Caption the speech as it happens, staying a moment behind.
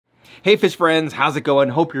Hey fish friends, how's it going?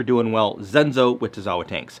 Hope you're doing well. Zenzo with Tazawa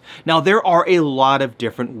Tanks. Now there are a lot of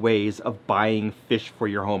different ways of buying fish for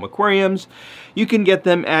your home aquariums. You can get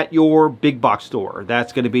them at your big box store.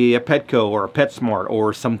 That's going to be a Petco or a PetSmart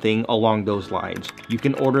or something along those lines. You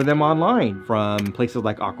can order them online from places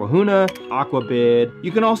like Aquahuna, Aquabid.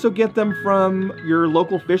 You can also get them from your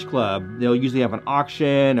local fish club. They'll usually have an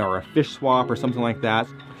auction or a fish swap or something like that.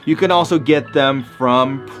 You can also get them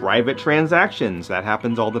from private transactions. That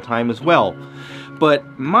happens all the time as well.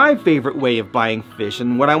 But my favorite way of buying fish,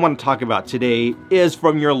 and what I want to talk about today, is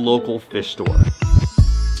from your local fish store.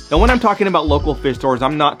 Now when I'm talking about local fish stores,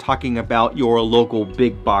 I'm not talking about your local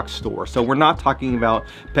big box store. So we're not talking about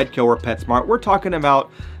Petco or PetSmart. We're talking about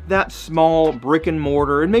that small brick and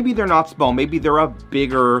mortar, and maybe they're not small, maybe they're a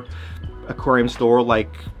bigger aquarium store like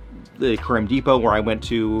the Aquarium Depot where I went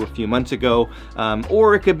to a few months ago,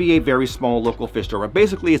 or it could be a very small local fish store. But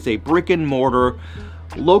basically it's a brick and mortar,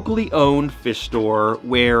 locally owned fish store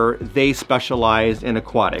where they specialize in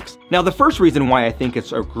aquatics. Now the first reason why I think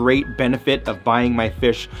it's a great benefit of buying my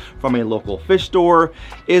fish from a local fish store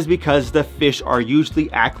is because the fish are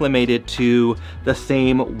usually acclimated to the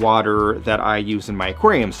same water that I use in my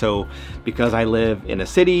aquarium. So because I live in a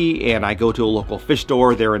city and I go to a local fish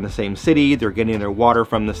store, they're in the same city, they're getting their water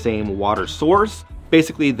from the same water source.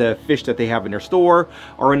 Basically the fish that they have in their store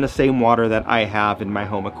are in the same water that I have in my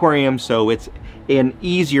home aquarium, so it's an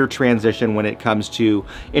easier transition when it comes to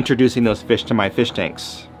introducing those fish to my fish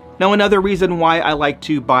tanks. Now another reason why I like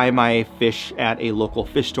to buy my fish at a local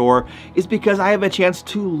fish store is because I have a chance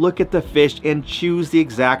to look at the fish and choose the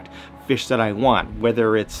exact fish that I want,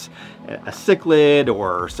 whether it's a cichlid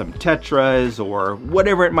or some tetras or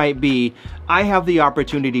whatever it might be. I have the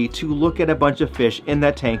opportunity to look at a bunch of fish in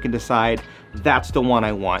that tank and decide that's the one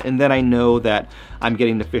I want, and then I know that I'm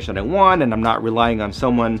getting the fish that I want and I'm not relying on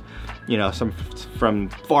someone, you know, from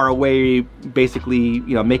far away basically,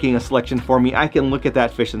 you know, making a selection for me. I can look at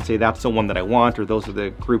that fish and say that's the one that I want, or those are the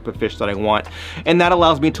group of fish that I want, and that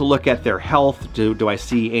allows me to look at their health. Do I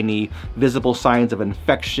see any visible signs of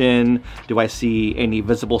infection? Do I see any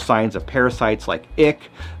visible signs of parasites like ick?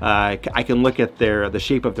 I can look at the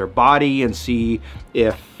shape of their body and see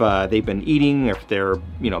if they've been eating, if their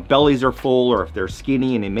bellies are full, or if they're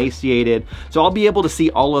skinny and emaciated. So I'll be able to see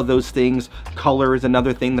all of those things. Color is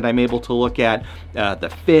another thing that I'm able to look at.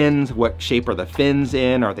 The fins, what shape are the fins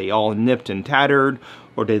in? Are they all nipped and tattered?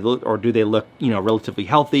 Or do they look, relatively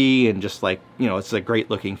healthy and just like, it's a great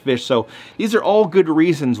looking fish. So these are all good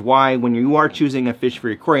reasons why when you are choosing a fish for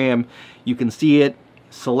your aquarium, you can see it,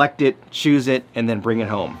 select it, choose it, and then bring it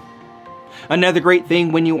home. Another great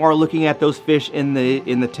thing when you are looking at those fish in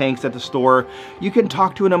the tanks at the store, you can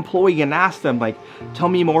talk to an employee and ask them, like, tell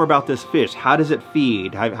me more about this fish. How does it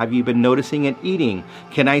feed? Have you been noticing it eating?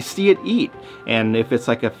 Can I see it eat? And if it's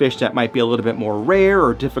like a fish that might be a little bit more rare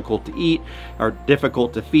or difficult to eat or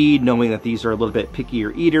difficult to feed, knowing that these are a little bit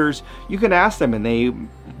pickier eaters, you can ask them and they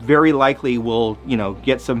very likely will,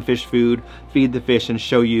 get some fish food, feed the fish and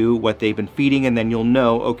show you what they've been feeding, and then you'll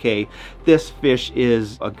know, okay, this fish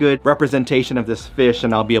is a good representation of this fish,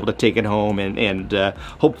 and I'll be able to take it home and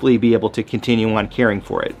hopefully be able to continue on caring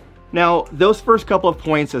for it. Now, those first couple of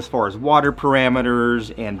points as far as water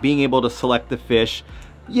parameters and being able to select the fish,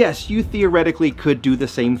 yes, you theoretically could do the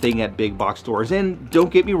same thing at big box stores, and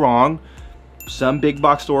don't get me wrong, some big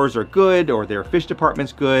box stores are good, or their fish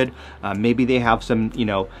department's good. Maybe they have some,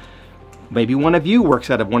 maybe one of you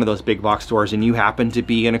works out of one of those big box stores and you happen to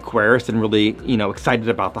be an aquarist and really, excited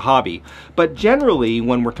about the hobby. But generally,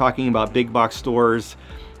 when we're talking about big box stores,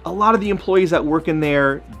 a lot of the employees that work in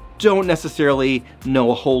there don't necessarily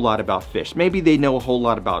know a whole lot about fish. Maybe they know a whole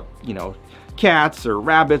lot about, cats or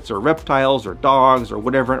rabbits or reptiles or dogs or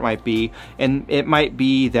whatever it might be. And it might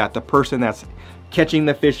be that the person that's catching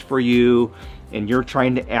the fish for you and you're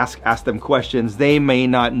trying to ask them questions, they may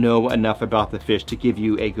not know enough about the fish to give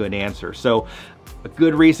you a good answer. So a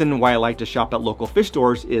good reason why I like to shop at local fish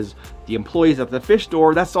stores is the employees at the fish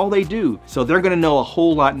store, that's all they do. So they're gonna know a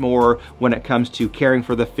whole lot more when it comes to caring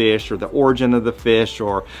for the fish, or the origin of the fish,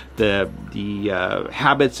 or the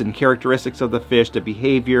habits and characteristics of the fish, the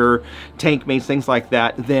behavior, tank mates, things like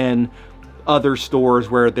that, than other stores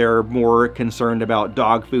where they're more concerned about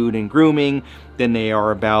dog food and grooming than they are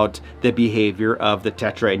about the behavior of the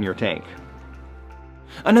tetra in your tank.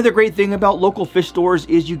 Another great thing about local fish stores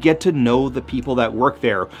is you get to know the people that work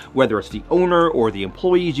there, whether it's the owner or the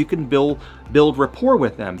employees. You can build rapport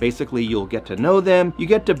with them. Basically, you'll get to know them, you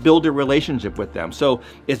get to build a relationship with them. So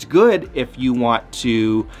it's good if you want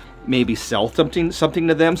to maybe sell something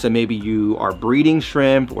to them. So maybe you are breeding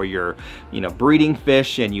shrimp, or you're breeding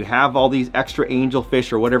fish and you have all these extra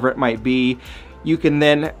angelfish or whatever it might be. you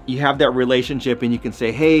have that relationship and you can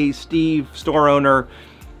say, hey, Steve, store owner,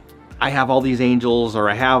 I have all these angels, or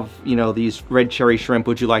I have, you know, these red cherry shrimp.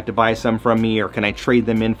 Would you like to buy some from me? Or can I trade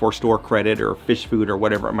them in for store credit or fish food or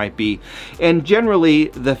whatever it might be? And generally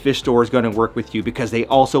the fish store is going to work with you because they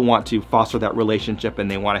also want to foster that relationship and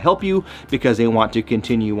they want to help you because they want to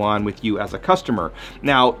continue on with you as a customer.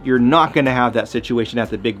 Now, you're not going to have that situation at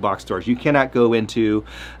the big box stores. You cannot go into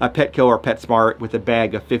a Petco or PetSmart with a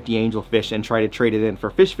bag of 50 angelfish and try to trade it in for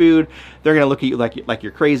fish food. They're going to look at you like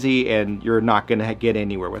you're crazy and you're not going to get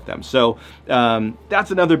anywhere with them. So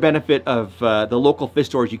that's another benefit of the local fish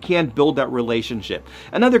stores. You can build that relationship.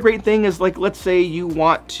 Another great thing is, like, let's say you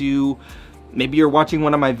want to, maybe you're watching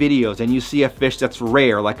one of my videos and you see a fish that's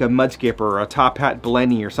rare, like a mud skipper or a top hat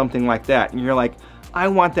blenny or something like that, and you're like, I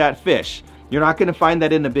want that fish. You're not going to find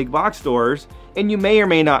that in the big box stores, and you may or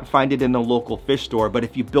may not find it in a local fish store, but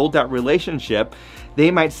if you build that relationship, they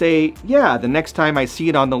might say, yeah, the next time I see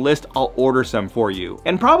it on the list, I'll order some for you.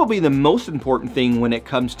 And probably the most important thing when it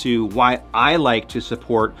comes to why I like to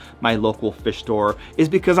support my local fish store is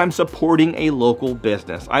because I'm supporting a local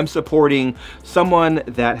business. I'm supporting someone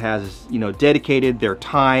that has, you know, dedicated their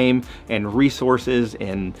time and resources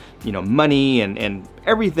and, you know, money and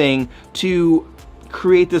everything to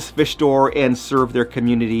create this fish store and serve their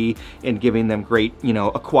community and giving them great, you know,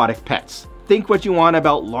 aquatic pets. Think what you want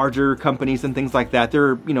about larger companies and things like that.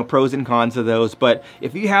 There are, you know, pros and cons of those, but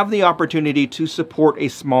if you have the opportunity to support a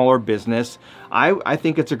smaller business, I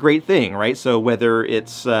think it's a great thing, right? So whether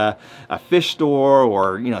it's a fish store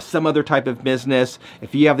or, you know, some other type of business,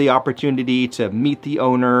 if you have the opportunity to meet the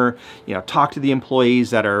owner, you know, talk to the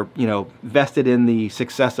employees that are, you know, vested in the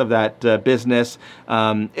success of that business,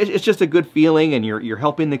 it's just a good feeling, and you're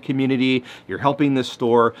helping the community, you're helping the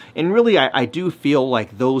store, and really I do feel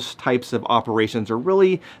like those types of operations are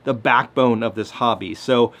really the backbone of this hobby.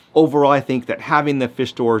 So overall, I think that having the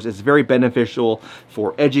fish stores is very beneficial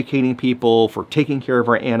for educating people, for taking care of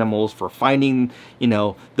our animals, for finding, you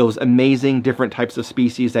know, those amazing different types of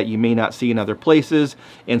species that you may not see in other places,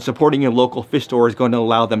 and supporting your local fish store is going to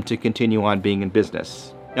allow them to continue on being in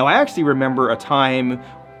business. Now, I actually remember a time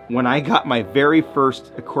when I got my very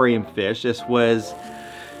first aquarium fish. This was,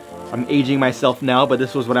 I'm aging myself now, but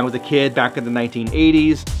this was when I was a kid back in the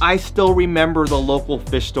 1980s. I still remember the local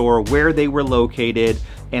fish store, where they were located,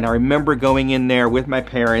 and I remember going in there with my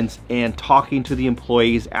parents and talking to the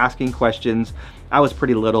employees, asking questions. I was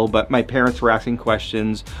pretty little, but my parents were asking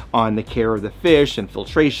questions on the care of the fish and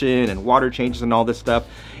filtration and water changes and all this stuff.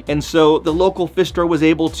 And so the local fish store was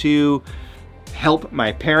able to help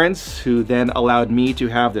my parents, who then allowed me to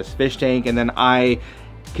have this fish tank, and then I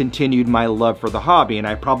continued my love for the hobby, and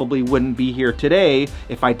I probably wouldn't be here today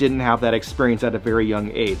if I didn't have that experience at a very young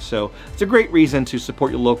age. So it's a great reason to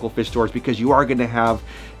support your local fish stores, because you are going to have,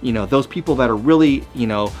 you know, those people that are really, you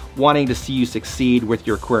know, wanting to see you succeed with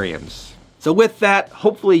your aquariums. So with that,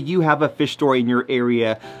 hopefully you have a fish store in your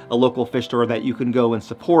area, a local fish store that you can go and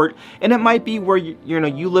support. And it might be where you know,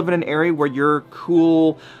 you live in an area where your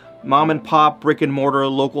cool mom and pop brick and mortar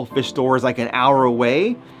local fish store is like an hour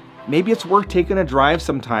away. Maybe it's worth taking a drive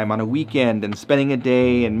sometime on a weekend and spending a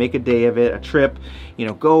day and make a day of it, a trip. You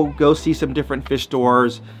know, go see some different fish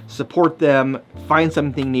stores, support them, find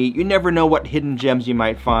something neat. You never know what hidden gems you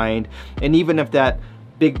might find. And even if that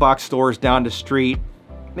big box store is down the street,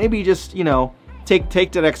 maybe just, you know, take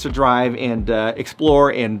that extra drive and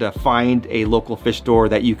explore and find a local fish store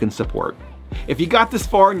that you can support. If you got this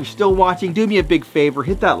far and you're still watching, do me a big favor,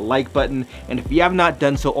 hit that like button, and if you have not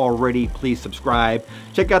done so already, please subscribe.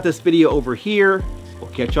 Check out this video over here.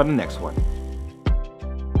 We'll catch you on the next one.